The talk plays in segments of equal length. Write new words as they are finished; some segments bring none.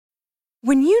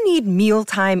When you need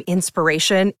mealtime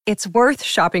inspiration, it's worth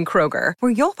shopping Kroger,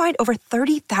 where you'll find over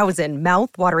 30,000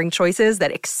 mouth-watering choices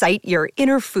that excite your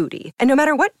inner foodie. And no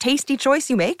matter what tasty choice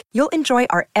you make, you'll enjoy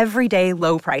our everyday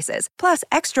low prices, plus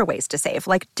extra ways to save,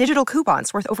 like digital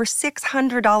coupons worth over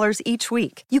 $600 each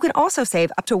week. You can also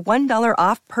save up to $1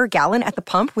 off per gallon at the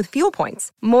pump with fuel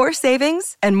points. More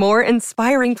savings and more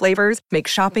inspiring flavors make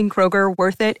shopping Kroger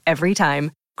worth it every time.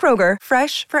 Kroger,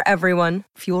 fresh for everyone.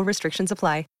 Fuel restrictions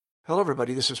apply. Hello,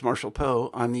 everybody. This is Marshall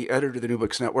Poe. I'm the editor of the New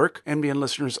Books Network. NBN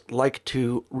listeners like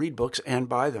to read books and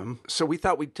buy them. So we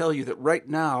thought we'd tell you that right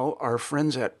now, our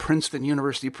friends at Princeton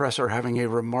University Press are having a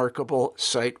remarkable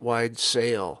site-wide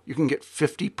sale. You can get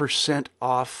 50%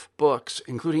 off books,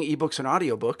 including ebooks and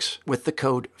audiobooks, with the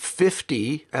code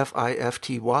 50,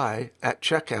 F-I-F-T-Y, at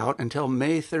checkout until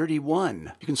May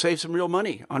 31. You can save some real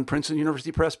money on Princeton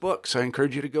University Press books. I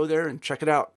encourage you to go there and check it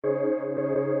out.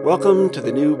 Welcome to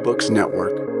the New Books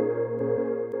Network.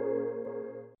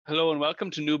 Hello and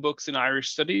welcome to New Books in Irish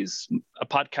Studies, a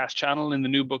podcast channel in the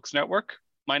New Books Network.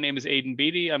 My name is Aidan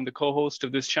Beatty. I'm the co-host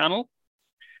of this channel.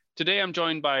 Today I'm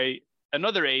joined by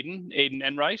another Aidan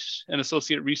Enright, an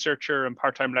associate researcher and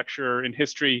part-time lecturer in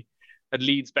history at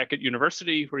Leeds Beckett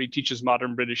University, where he teaches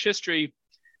modern British history.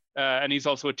 And he's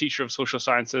also a teacher of social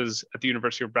sciences at the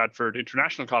University of Bradford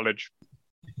International College.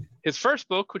 His first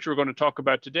book, which we're going to talk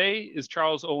about today, is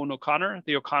Charles Owen O'Connor,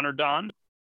 The O'Connor Don: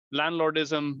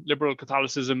 Landlordism, Liberal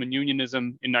Catholicism and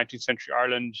Unionism in 19th Century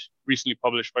Ireland, recently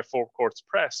published by Four Courts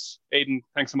Press. Aidan,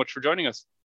 thanks so much for joining us.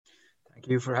 Thank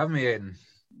you for having me, Aidan.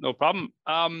 No problem.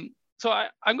 So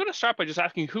I'm going to start by just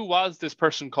asking, who was this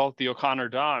person called the O'Connor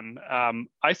Don?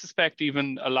 I suspect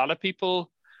even a lot of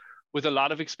people with a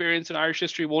lot of experience in Irish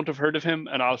history won't have heard of him,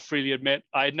 and I'll freely admit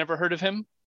I had never heard of him.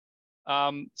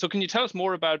 So can you tell us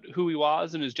more about who he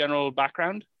was and his general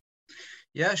background?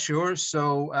 Yeah, sure.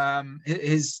 So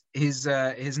his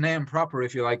name proper,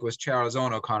 if you like, was Charles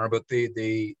Owen O'Connor, but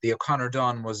the O'Connor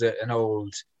Don was an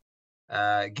old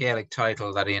Gaelic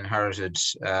title that he inherited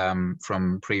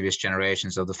from previous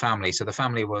generations of the family. So the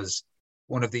family was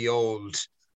one of the old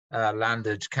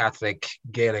landed Catholic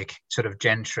Gaelic sort of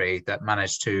gentry that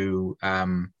managed to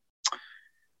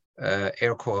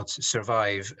air quotes,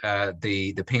 survive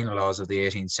the penal laws of the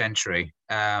 18th century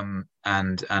and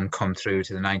come through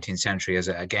to the 19th century as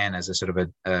a sort of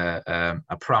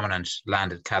a prominent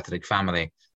landed Catholic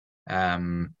family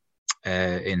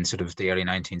in sort of the early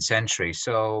 19th century.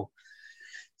 So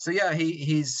yeah,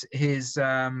 his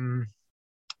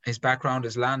background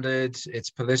is landed.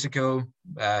 It's political.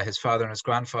 His father and his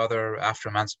grandfather, after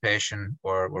emancipation,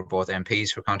 were both MPs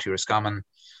for County Roscommon.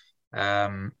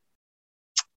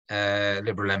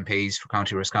 Liberal MPs for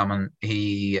County Roscommon.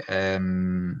 He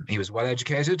was well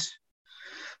educated.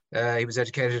 He was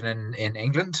educated in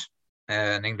England,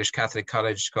 an English Catholic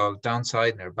college called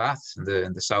Downside near Bath in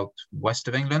the southwest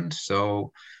of England.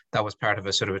 So that was part of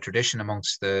a sort of a tradition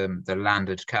amongst the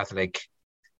landed Catholic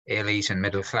elite and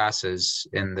middle classes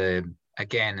in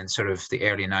sort of the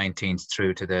early 19th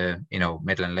through to the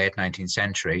middle and late 19th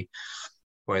century,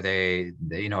 where they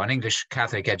an English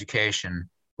Catholic education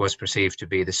was perceived to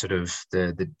be the sort of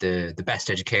the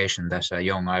best education that a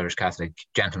young Irish Catholic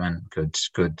gentleman could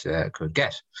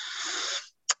get.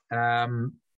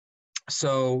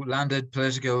 So landed,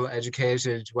 political,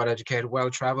 educated,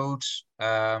 well-traveled.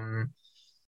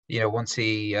 Once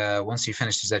he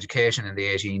finished his education in the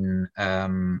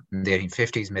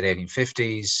 1850s,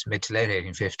 mid to late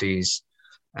 1850s,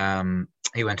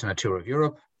 he went on a tour of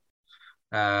Europe,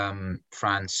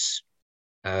 France,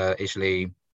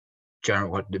 Italy,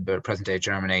 present-day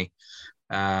Germany,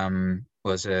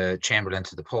 was a Chamberlain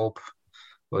to the Pope,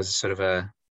 was sort of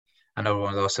another one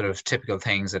of those sort of typical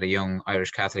things that a young Irish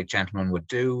Catholic gentleman would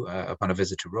do upon a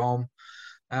visit to Rome.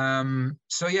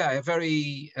 So yeah, a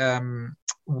very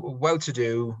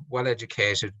well-to-do,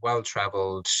 well-educated,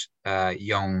 well-travelled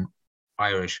young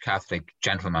Irish Catholic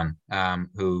gentleman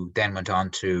who then went on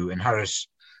to inherit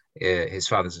his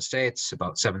father's estates,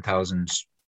 about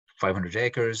 7,500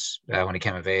 acres when he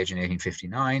came of age in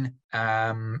 1859,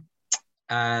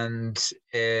 and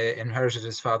inherited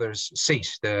his father's seat.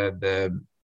 He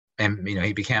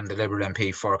became the Liberal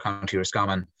MP for County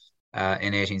Roscommon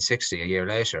in 1860, a year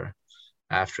later,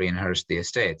 after he inherited the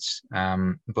estates.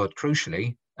 But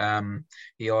crucially,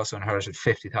 he also inherited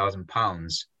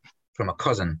 £50,000 from a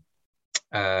cousin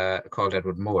called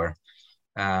Edward Moore.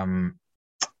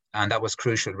 And that was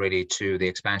crucial, really, to the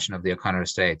expansion of the O'Connor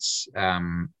estates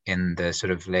in the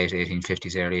sort of late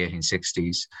 1850s, early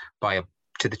 1860s,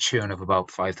 to the tune of about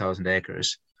 5,000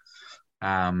 acres.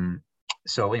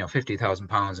 So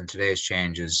 £50,000 in today's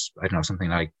change is, I don't know, something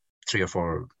like 3 or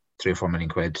 4 3 or 4 million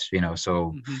quid,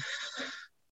 so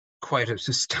quite a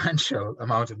substantial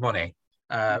amount of money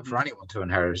for anyone to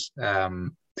inherit.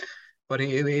 But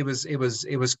it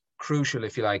was crucial,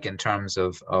 if you like, in terms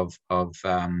of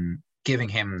giving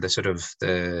him the sort of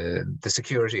the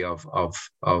security of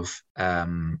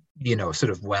sort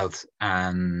of wealth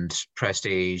and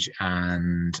prestige,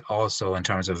 and also in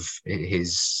terms of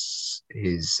his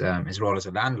role as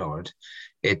a landlord.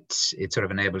 It sort of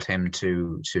enabled him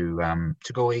to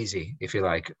go easy, if you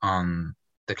like, on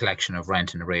the collection of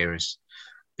rent and arrears,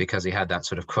 because he had that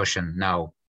sort of cushion.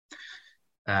 Now,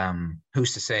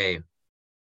 who's to say,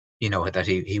 that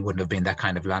he wouldn't have been that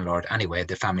kind of landlord anyway?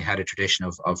 The family had a tradition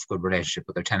of good relationship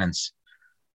with their tenants.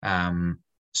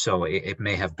 So it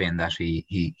may have been that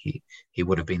he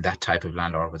would have been that type of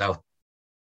landlord without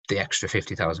the extra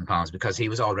 £50,000, because he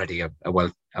was already a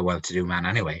well-to-do man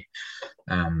anyway.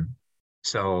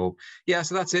 So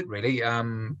that's it really. I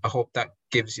hope that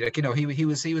gives you, he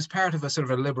was part of a sort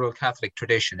of a liberal Catholic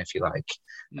tradition, if you like,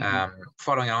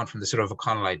 following on from the sort of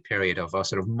O'Connellite period of a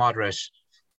sort of moderate,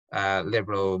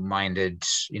 liberal-minded,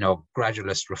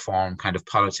 gradualist reform kind of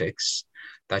politics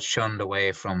that shunned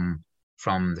away from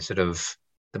the sort of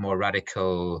the more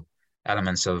radical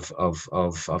elements of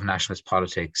nationalist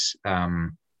politics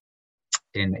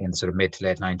in the sort of mid to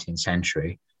late 19th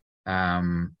century,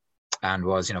 and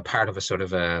was part of a sort of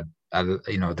the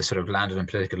sort of landed and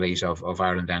political elite of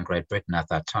Ireland and Great Britain at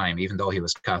that time. Even though he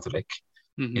was Catholic,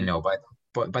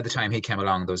 by the time he came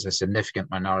along, there was a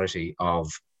significant minority of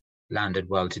landed,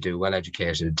 well-to-do,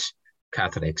 well-educated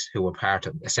Catholics who were part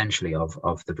of, essentially, of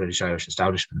the British Irish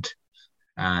establishment,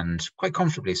 and quite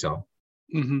comfortably so.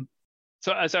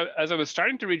 So as I was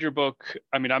starting to read your book,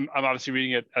 I mean, I'm obviously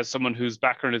reading it as someone whose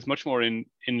background is much more in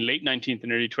late 19th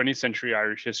and early 20th century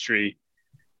Irish history,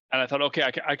 and I thought,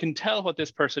 okay, I can tell what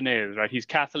this person is, right? He's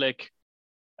Catholic,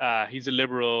 he's a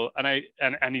liberal,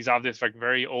 and he's of this like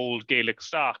very old Gaelic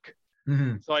stock.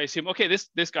 So I assume, okay,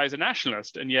 this guy's a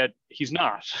nationalist, and yet he's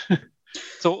not.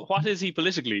 So what is he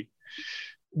politically?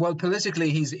 Well, politically,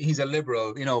 he's a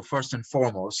liberal, first and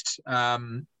foremost.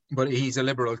 But he's a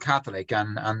liberal Catholic,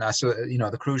 and that's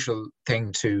the crucial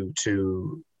thing to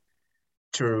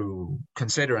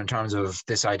consider in terms of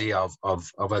this idea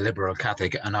of a liberal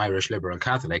Catholic, an Irish liberal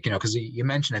Catholic. Because you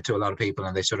mention it to a lot of people,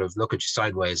 and they sort of look at you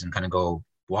sideways and kind of go,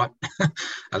 what?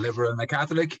 A liberal and a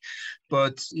Catholic?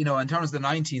 But, in terms of the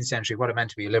 19th century, what it meant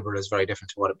to be a liberal is very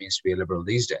different to what it means to be a liberal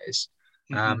these days.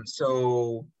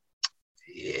 So,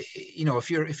 if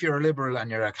you're a liberal and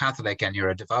you're a Catholic and you're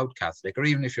a devout Catholic, or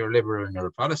even if you're a liberal and you're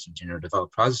a Protestant and you're a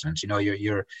devout Protestant,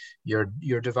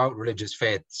 your devout religious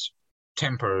faith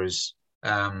tempers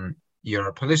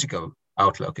your political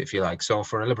outlook, if you like. So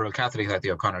for a liberal Catholic like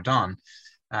the O'Connor Don,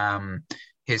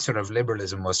 his sort of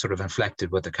liberalism was sort of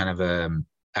inflected with a kind of a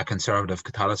conservative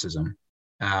Catholicism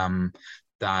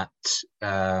that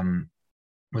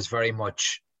was very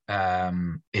much,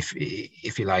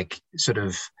 if you like, sort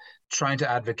of trying to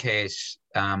advocate,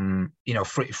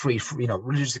 free,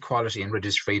 religious equality and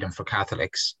religious freedom for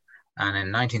Catholics. And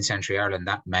in 19th century Ireland,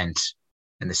 that meant,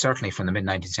 and certainly from the mid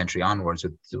 19th century onwards,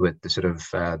 with the sort of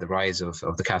the rise of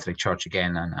the Catholic Church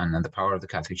again, and the power of the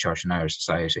Catholic Church in Irish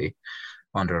society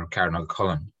under Cardinal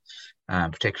Cullen,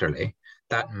 particularly,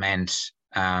 that meant,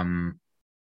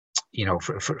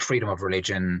 freedom of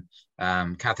religion,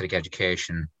 Catholic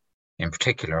education in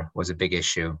particular was a big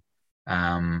issue.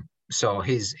 So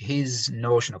his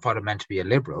notion of what it meant to be a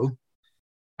liberal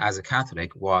as a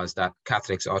Catholic was that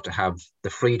Catholics ought to have the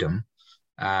freedom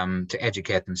to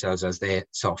educate themselves as they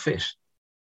saw fit.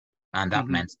 And that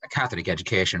meant a Catholic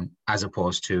education as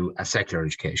opposed to a secular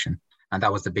education. And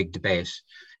that was the big debate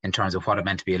in terms of what it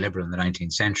meant to be a liberal in the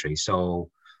 19th century. So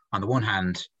on the one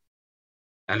hand,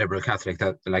 a liberal Catholic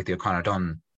that, like the O'Connor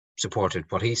Dunn, supported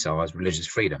what he saw as religious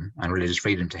freedom, and religious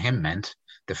freedom to him meant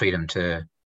the freedom to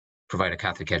provide a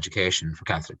Catholic education for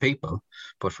Catholic people.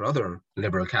 But for other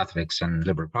liberal Catholics and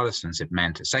liberal Protestants, it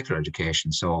meant a secular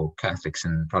education. So Catholics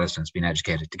and Protestants being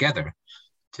educated together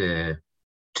to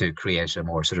create a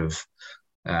more sort of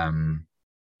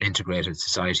integrated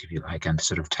society, if you like, and to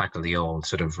sort of tackle the old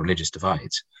sort of religious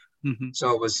divides.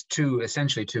 So it was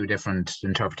essentially two different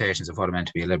interpretations of what it meant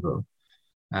to be a liberal.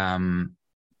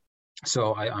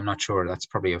 So I'm not sure. That's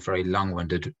probably a very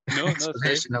long-winded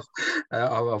explanation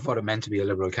of what it meant to be a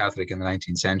liberal Catholic in the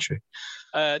 19th century.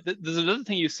 There's another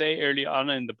thing you say early on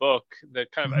in the book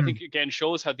that kind of, I think, again,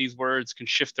 shows how these words can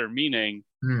shift their meaning,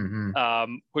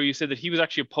 where you said that he was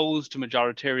actually opposed to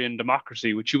majoritarian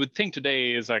democracy, which you would think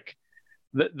today is like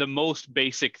the most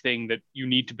basic thing that you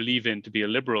need to believe in to be a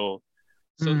liberal.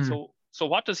 So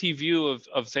what does he view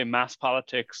of say, mass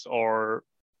politics or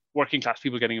working class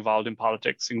people getting involved in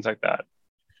politics, things like that?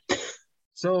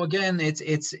 So again,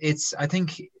 it's I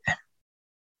think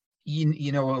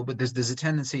but there's a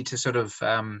tendency to sort of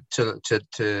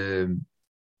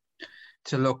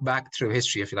to look back through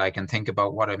history, if you like, and think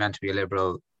about what it meant to be a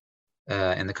liberal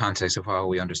in the context of how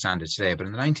we understand it today. But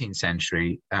in the 19th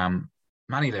century,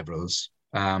 many liberals,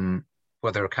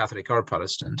 whether Catholic or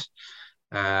Protestant,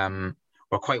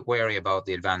 were quite wary about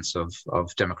the advance of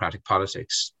democratic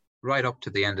politics right up to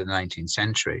the end of the 19th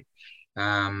century.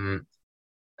 Many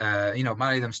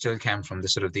of them still came from the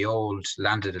sort of the old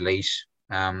landed elite,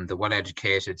 the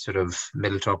well-educated sort of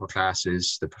middle to upper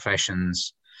classes, the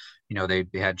professions. They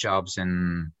had jobs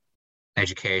in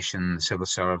education, the civil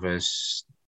service,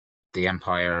 the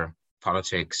empire,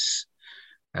 politics,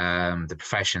 the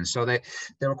professions. So they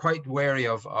were quite wary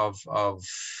of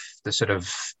the sort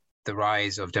of the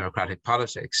rise of democratic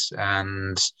politics,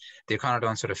 and the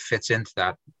O'Connor sort of fits into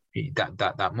that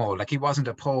mold. Like, he wasn't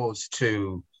opposed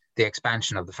to the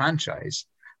expansion of the franchise,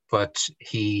 but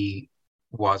he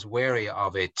was wary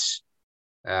of it,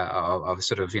 of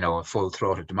sort of a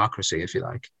full-throated democracy, if you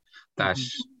like, that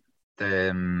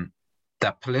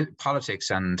politics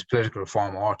and political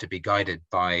reform ought to be guided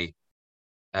by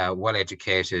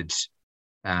well-educated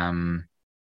men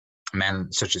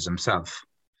such as himself,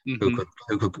 who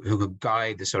could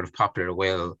guide the sort of popular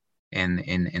will in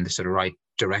the sort of right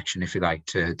direction, if you like,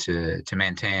 to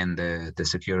maintain the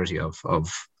security of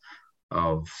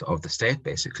the state,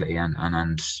 basically, and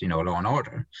law and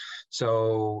order.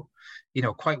 So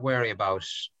quite wary about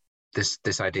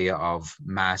this idea of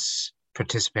mass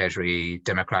participatory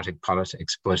democratic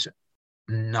politics, but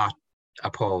not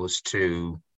opposed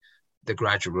to the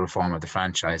gradual reform of the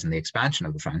franchise and the expansion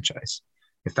of the franchise,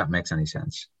 if that makes any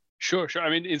sense. Sure. I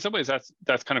mean, in some ways,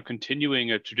 that's kind of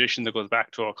continuing a tradition that goes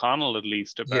back to O'Connell, at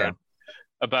least,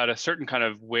 about a certain kind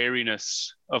of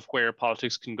wariness of where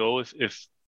politics can go if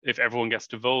everyone gets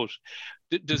to vote.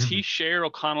 Does he share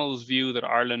O'Connell's view that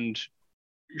Ireland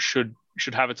should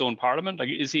have its own parliament? Like,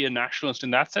 is he a nationalist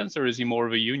in that sense, or is he more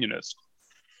of a unionist?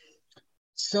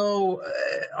 So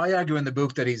I argue in the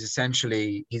book that he's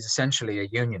essentially a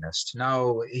unionist.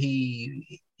 Now,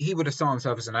 he would have saw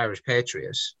himself as an Irish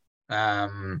patriot,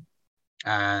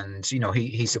 and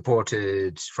he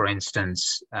supported, for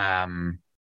instance,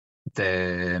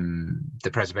 the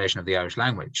preservation of the Irish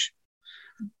language.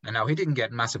 And now, he didn't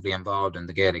get massively involved in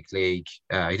the Gaelic League.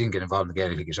 He didn't get involved in the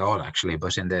Gaelic League at all, actually.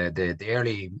 But in the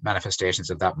early manifestations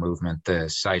of that movement, the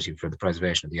Society for the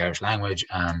Preservation of the Irish Language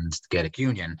and the Gaelic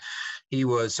Union, he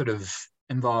was sort of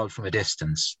involved from a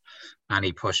distance, and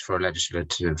he pushed for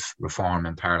legislative reform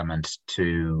in Parliament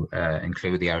to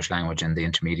include the Irish language in the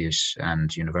intermediate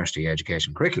and university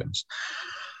education curriculums.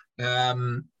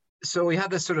 So we had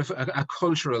this sort of a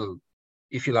cultural,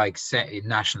 if you like,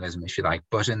 nationalism, if you like,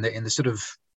 but in the sort of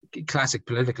classic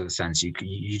political sense,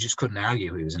 you just couldn't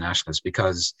argue he was a nationalist,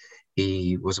 because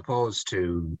he was opposed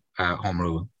to home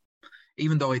rule,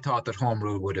 even though he thought that home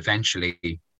rule would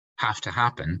eventually have to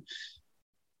happen.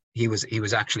 He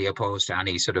was actually opposed to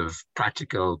any sort of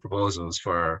practical proposals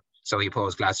so he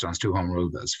opposed Gladstone's 2 home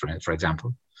rule bills, for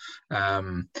example.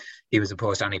 He was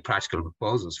opposed to any practical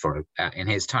proposals for it in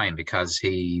his time, because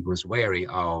he was wary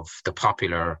of the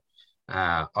popular,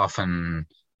 often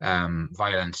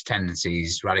violent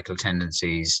tendencies, radical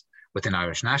tendencies within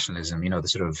Irish nationalism. The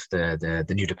sort of the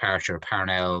New Departure,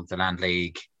 Parnell, the Land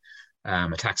League,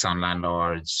 attacks on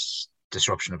landlords,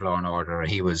 disruption of law and order.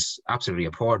 He was absolutely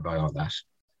abhorred by all that.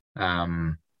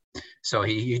 So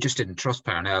he just didn't trust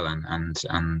Parnell and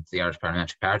the Irish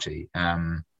Parliamentary Party.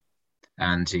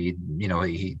 And he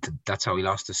that's how he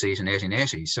lost the seat in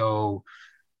 1880. So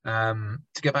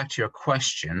to get back to your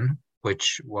question,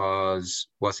 which was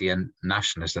he a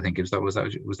nationalist? I think was that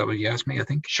what you asked me? I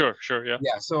think. Sure, yeah.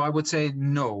 Yeah. So I would say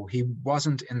no, he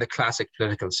wasn't in the classic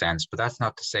political sense, but that's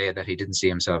not to say that he didn't see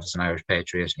himself as an Irish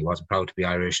patriot. He wasn't proud to be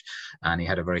Irish, and he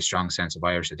had a very strong sense of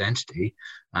Irish identity,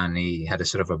 and he had a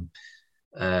sort of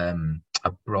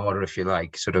a broader, if you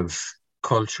like, sort of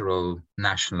cultural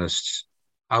nationalist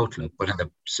outlook. But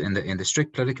in the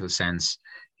strict political sense,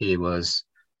 he was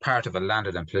part of a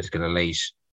landed and political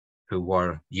elite who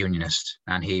were unionist,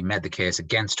 and he made the case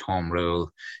against home rule.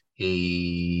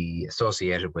 He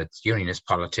associated with unionist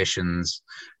politicians.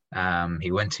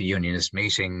 He went to unionist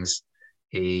meetings.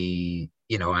 And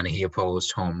he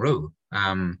opposed home rule.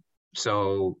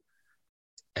 So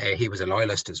he was a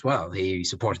loyalist as well. He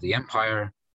supported the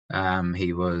empire.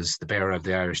 He was the bearer of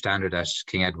the Irish standard at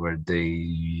King Edward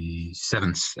VII's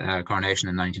coronation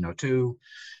in 1902.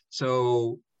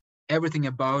 So everything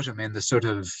about him in the sort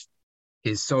of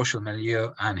his social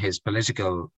milieu and his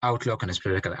political outlook and his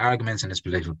political arguments and his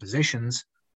political positions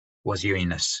was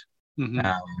unionist. Mm-hmm.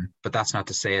 But that's not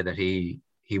to say that he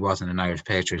wasn't an Irish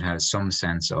patriot, had some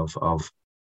sense of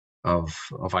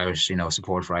Irish,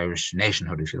 support for Irish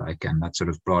nationhood, if you like, and that sort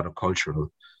of broader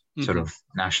cultural sort of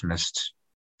nationalist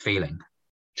feeling.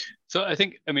 So I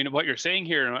think, what you're saying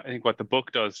here, and I think what the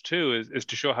book does too, is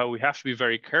to show how we have to be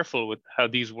very careful with how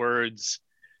these words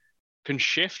can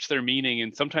shift their meaning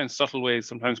in sometimes subtle ways,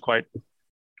 sometimes quite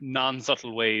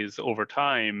non-subtle ways over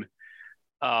time.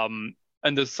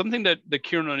 And there's something that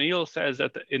Kieran O'Neill says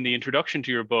in the introduction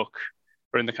to your book,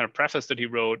 or in the kind of preface that he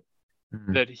wrote,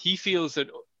 that he feels that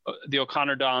the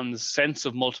O'Connor Don's sense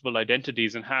of multiple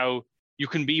identities and how you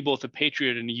can be both a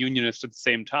patriot and a unionist at the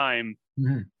same time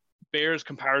bears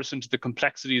comparison to the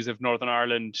complexities of Northern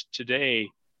Ireland today.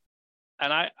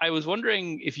 And I was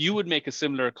wondering if you would make a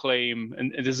similar claim,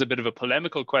 and this is a bit of a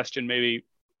polemical question maybe,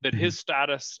 that his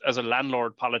status as a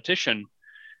landlord politician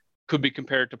could be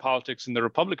compared to politics in the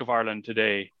Republic of Ireland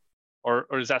today, or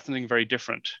is that something very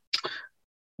different?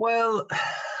 Well,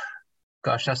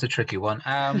 gosh, that's a tricky one.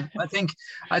 I think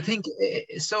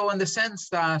so, in the sense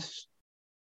that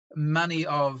many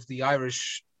of the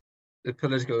Irish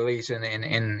political elite in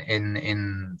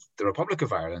the Republic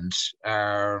of Ireland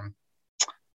are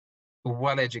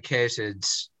well-educated,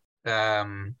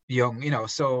 young,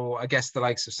 so I guess the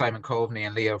likes of Simon Coveney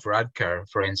and Leo Varadkar,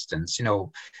 for instance,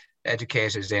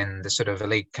 educated in the sort of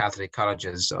elite Catholic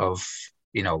colleges of,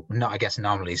 not, I guess,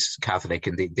 nominally Catholic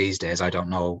in these days, I don't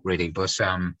know really, but,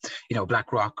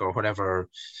 Blackrock or whatever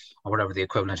the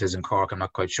equivalent is in Cork. I'm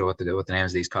not quite sure what the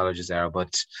names of these colleges are,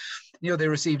 but, they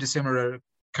received a similar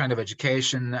kind of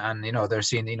education, and, they're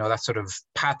seeing, that sort of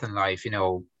path in life,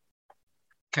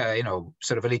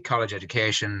 sort of elite college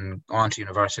education on to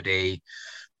university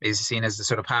is seen as the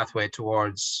sort of pathway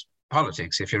towards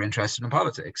politics, if you're interested in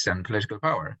politics and political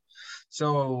power.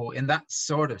 So in that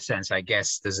sort of sense, I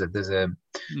guess there's a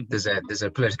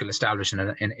political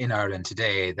establishment in Ireland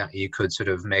today that you could sort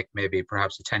of make maybe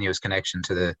perhaps a tenuous connection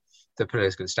to the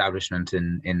political establishment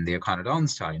in the O'Connor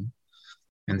Don's time,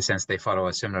 in the sense they follow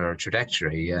a similar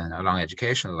trajectory along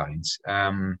educational lines.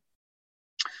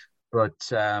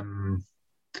 But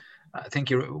I think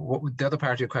the other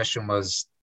part of your question was,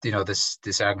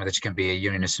 this argument that you can be a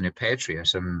unionist and a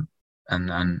patriot, and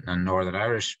Northern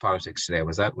Irish politics today.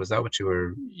 Was that what you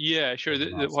were? Yeah, sure.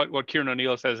 What Kieran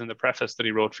O'Neill says in the preface that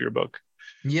he wrote for your book.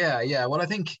 Yeah. Well,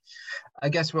 I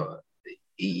guess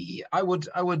I would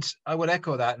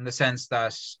echo that, in the sense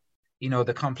that,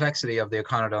 the complexity of the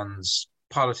O'Connor Don's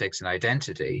politics and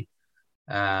identity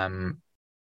can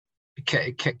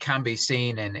be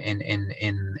seen in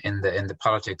the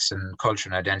politics and culture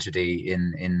and identity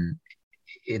in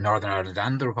Northern Ireland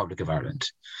and the Republic of Ireland.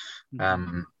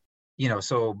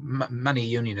 So many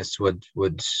unionists would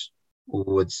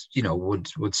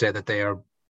say that they are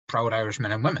proud Irish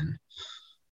men and women,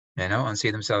 and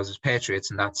see themselves as patriots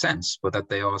in that sense, but that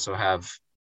they also have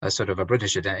a sort of a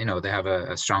British, they have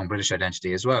a strong British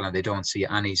identity as well, and they don't see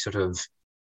any sort of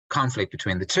conflict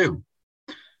between the two.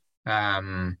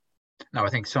 Now,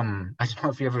 I think I don't know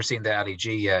if you've ever seen the Ali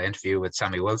G interview with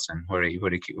Sammy Wilson, where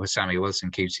Sammy Wilson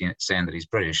keeps saying that he's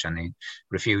British and he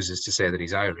refuses to say that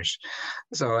he's Irish.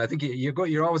 So I think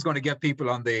you're always going to get people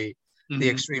on the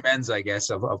extreme ends, I guess,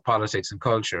 of politics and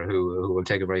culture who will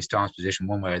take a very staunch position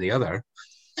one way or the other.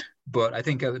 But I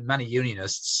think many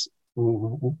unionists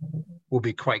will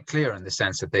be quite clear in the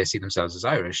sense that they see themselves as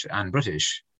Irish and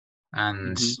British.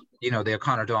 And, the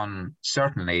O'Connor Don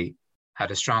certainly had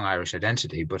a strong Irish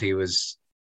identity, but he was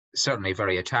certainly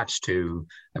very attached to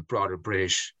a broader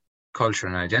British culture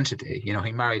and identity. He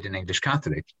married an English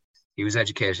Catholic. He was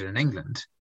educated in England.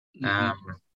 Now,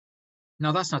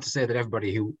 that's not to say that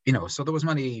everybody who, so there was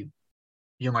many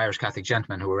young Irish Catholic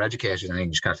gentlemen who were educated in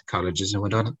English Catholic colleges and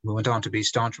went on to be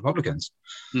staunch Republicans.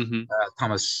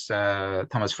 Thomas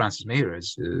Francis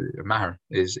Maher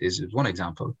is one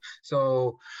example.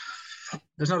 So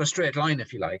there's not a straight line,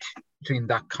 if you like, between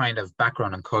that kind of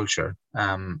background and culture.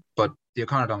 But the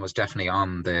O'Connor Don was definitely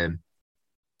on the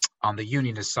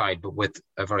unionist side, but with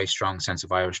a very strong sense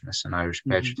of Irishness and Irish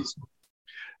patriotism.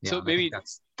 So maybe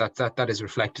that is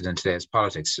reflected in today's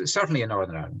politics, certainly in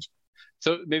Northern Ireland.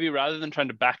 So maybe rather than trying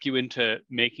to back you into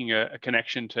making a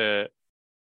connection to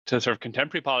sort of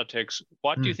contemporary politics,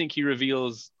 what do you think he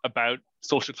reveals about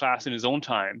social class in his own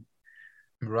time?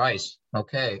 Right.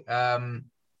 Okay.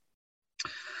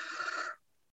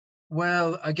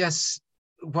 Well, I guess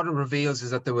what it reveals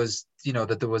is that there was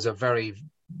a very,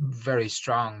 very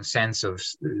strong sense of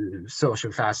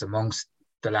social class amongst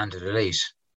the landed elite.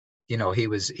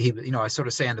 I sort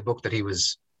of say in the book that he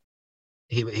was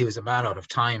a man out of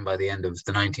time by the end of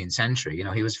the 19th century.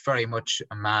 He was very much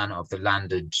a man of the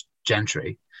landed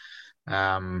gentry.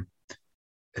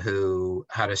 who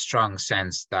had a strong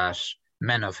sense that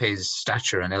men of his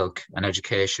stature and ilk and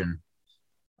education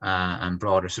and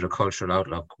broader sort of cultural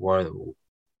outlook were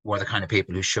the kind of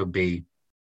people who should be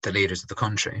the leaders of the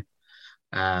country,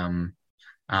 and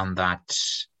that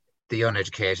the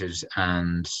uneducated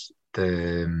and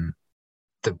the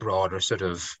broader sort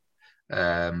of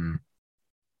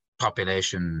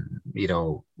population,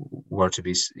 were to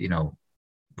be,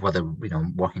 whether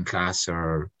working class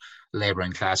or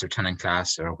labouring class or tenant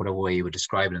class or whatever way you would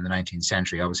describe it in the 19th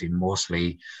century, obviously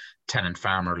mostly tenant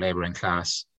farmer labouring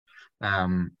class,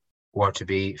 were to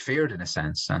be feared in a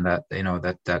sense, and that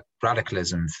that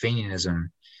radicalism, Fenianism,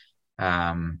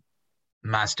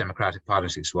 mass democratic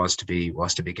politics was to be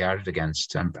guarded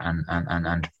against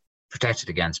and protected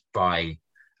against by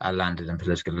a landed and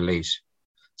political elite.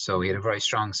 So he had a very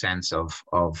strong sense of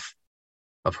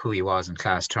who he was in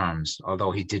class terms,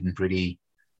 although he didn't really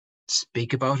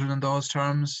speak about it in those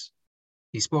terms.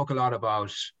 He spoke a lot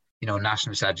about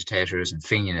nationalist agitators and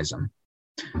Fenianism,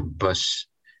 but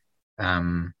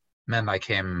men like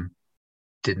him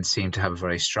didn't seem to have a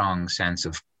very strong sense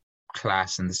of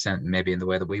class in the sense, maybe in the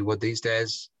way that we would these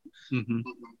days. Mm-hmm.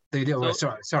 They did.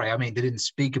 Sorry. I mean, they didn't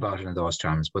speak about it in those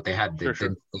terms, but they had. They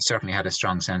certainly had a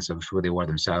strong sense of who they were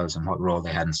themselves and what role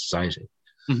they had in society.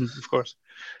 Mm-hmm, of course.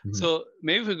 Mm-hmm. So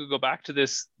maybe if we could go back to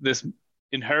this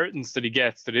inheritance that he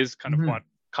gets, that is kind of what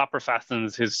copper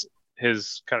fastens his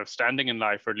kind of standing in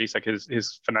life, or at least like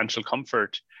his financial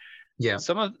comfort. Yeah.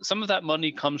 Some of that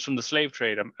money comes from the slave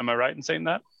trade. Am I right in saying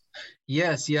that?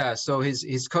 Yes, yeah. So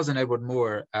his cousin Edward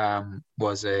Moore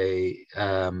was a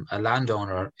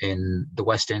landowner in the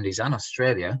West Indies and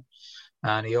Australia,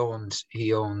 and he owned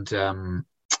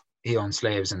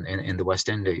slaves in the West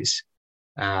Indies,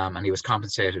 and he was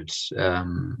compensated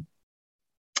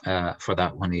for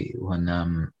that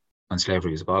when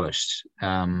slavery was abolished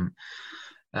in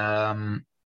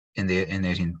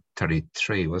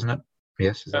 1833, wasn't it?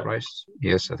 Yes, is that right?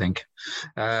 Yes, I think.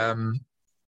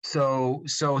 So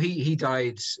he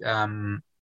died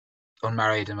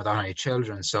unmarried and without any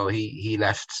children. So he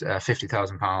left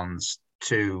 £50,000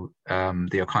 to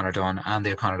the O'Connor Dunn and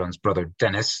the O'Connor Dunn's brother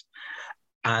Dennis,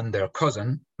 and their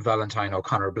cousin Valentine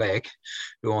O'Connor Blake,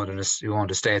 who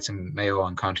owned estates in Mayo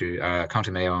and County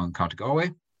Mayo and County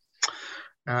Galway.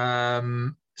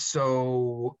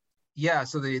 So I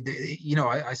sort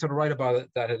of write about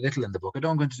that a little in the book. I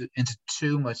don't go into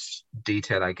too much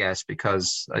detail, I guess,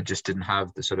 because I just didn't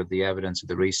have the evidence or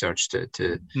the research to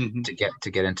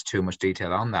get into too much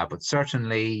detail on that. But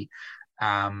certainly,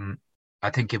 I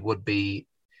think it would be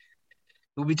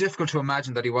difficult to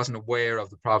imagine that he wasn't aware of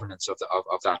the provenance of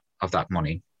that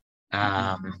money,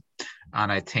 and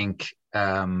I think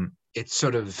it's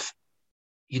sort of.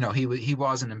 He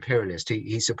was an imperialist.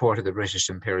 He supported the British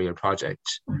imperial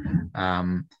project,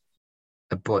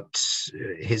 but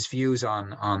his views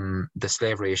on the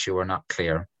slavery issue are not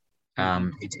clear.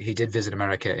 He did visit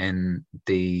America in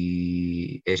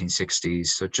the 1860s,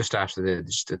 so just after at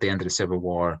the end of the Civil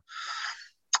War,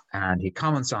 and he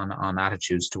comments on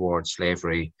attitudes towards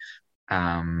slavery.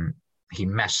 He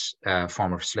met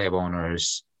former slave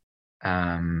owners.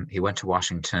 He went to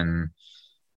Washington.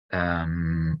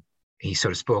 He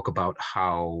sort of spoke about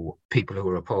how people who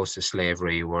were opposed to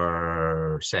slavery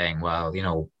were saying, well,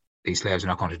 these slaves are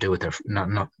not going to do with they're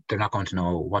not going to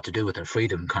know what to do with their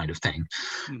freedom, kind of thing.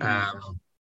 Mm-hmm.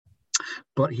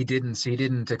 But he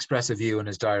didn't express a view in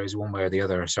his diaries one way or the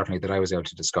other, certainly that I was able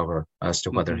to discover, as to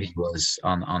whether he was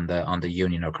on the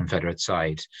Union or Confederate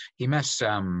side. He met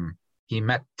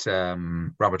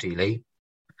Robert E. Lee,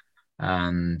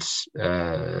 and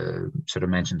sort of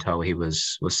mentioned how he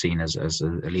was seen as a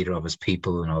leader of his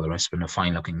people and all the rest of it, a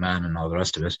fine-looking man and all the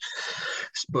rest of it.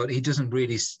 But he doesn't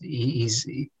really.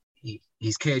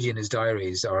 He's cagey in his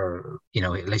diaries, or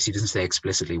at least he doesn't say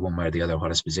explicitly one way or the other what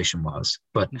his position was.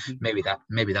 But maybe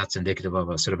that's indicative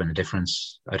of a sort of an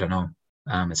indifference. I don't know.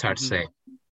 It's hard to say.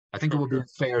 I think it would be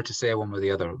fair to say one way or the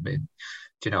other,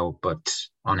 but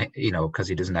because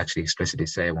he doesn't actually explicitly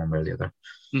say one way or the other.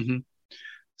 Mm-hmm.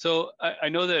 So I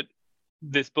know that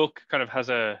this book kind of has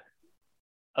a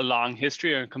long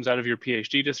history, and it comes out of your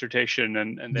PhD dissertation,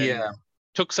 and then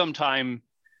took some time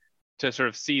to sort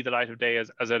of see the light of day as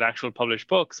an actual published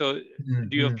book. So do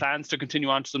you have plans to continue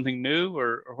on to something new,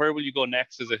 or where will you go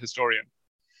next as a historian?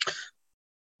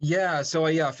 Yeah, so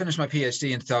I finished my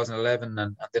PhD in 2011,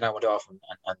 and then I went off and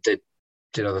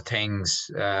did other things.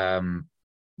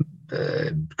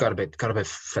 got a bit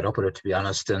fed up with it, to be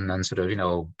honest, and sort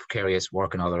of precarious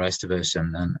work and all the rest of it,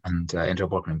 and ended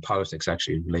up working in politics,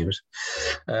 actually, believe it.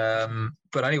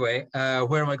 But anyway,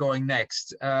 where am I going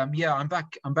next? I'm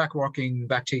back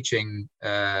teaching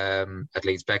at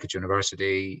Leeds Beckett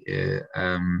University.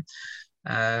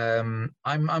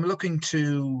 I'm looking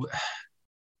to.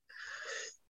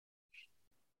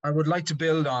 I would like to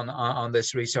build on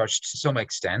this research to some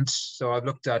extent. So I've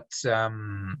looked at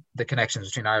the connections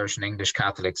between Irish and English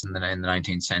Catholics in the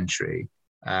 19th century,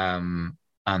 and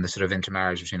the sort of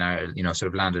intermarriage between sort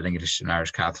of landed English and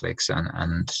Irish Catholics,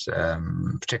 and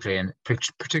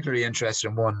particularly interested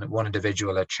in one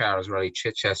individual, Charles Raleigh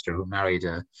Chichester, who married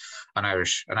an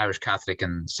Irish Catholic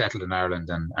and settled in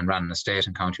Ireland and ran an estate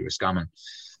in County Roscommon.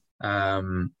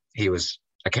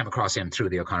 I came across him through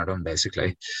the O'Connor Dunn,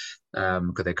 basically,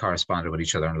 because they corresponded with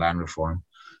each other on land reform.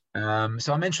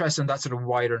 So I'm interested in that sort of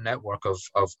wider network of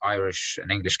Irish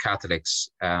and English Catholics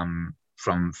from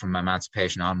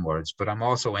emancipation onwards. But I'm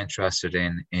also interested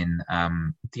in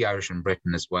the Irish in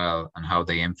Britain as well, and how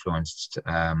they influenced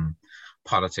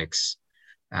politics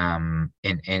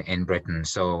in Britain.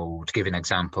 So to give you an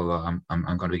example, I'm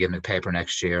going to be giving a paper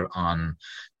next year on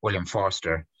William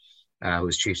Forster, who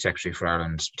was Chief Secretary for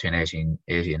Ireland between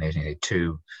 1880 and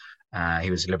 1882.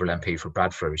 He was a Liberal MP for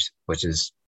Bradford, which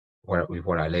is where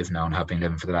I live now and have been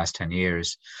living for the last 10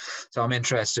 years. So I'm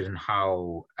interested in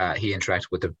how he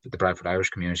interacted with the Bradford Irish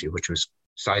community, which was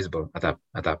sizable at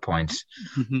that point.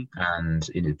 Mm-hmm. And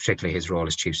particularly his role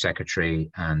as Chief Secretary,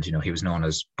 and he was known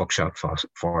as Buckshot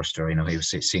Forster. He was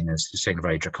seen as taking a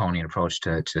very draconian approach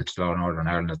to law and order in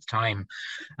Ireland at the time,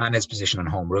 and his position on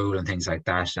home rule and things like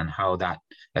that, and how that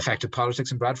affected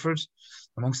politics in Bradford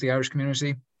amongst the Irish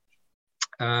community.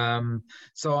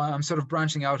 So I'm sort of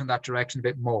branching out in that direction a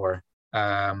bit more,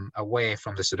 away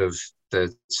from the sort of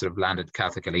landed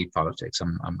Catholic elite politics.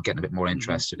 I'm getting a bit more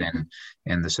interested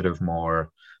in the sort of more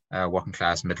working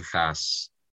class, middle class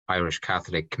Irish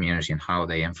Catholic community, and how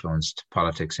they influenced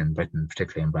politics in Britain,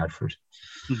 particularly in Bradford.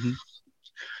 Mm-hmm.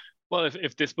 Well,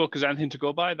 if this book is anything to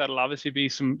go by, that'll obviously be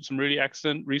some really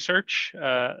excellent research.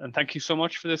 And thank you so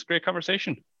much for this great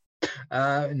conversation.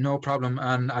 No problem.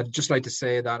 And I'd just like to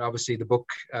say that obviously the book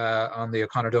on the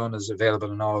O'Connor Dunn is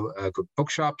available in all good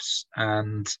bookshops,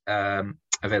 and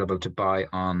available to buy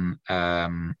on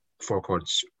Four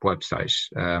Courts website,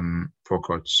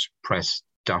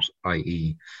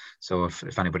 fourcourtspress.ie. So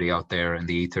if anybody out there in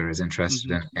the ether is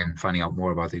interested in finding out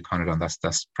more about the O'Connor Dunn,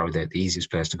 that's probably the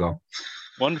easiest place to go.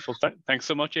 Wonderful. Thanks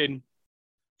so much, Aidan.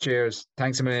 Cheers.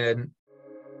 Thanks a million, Aidan.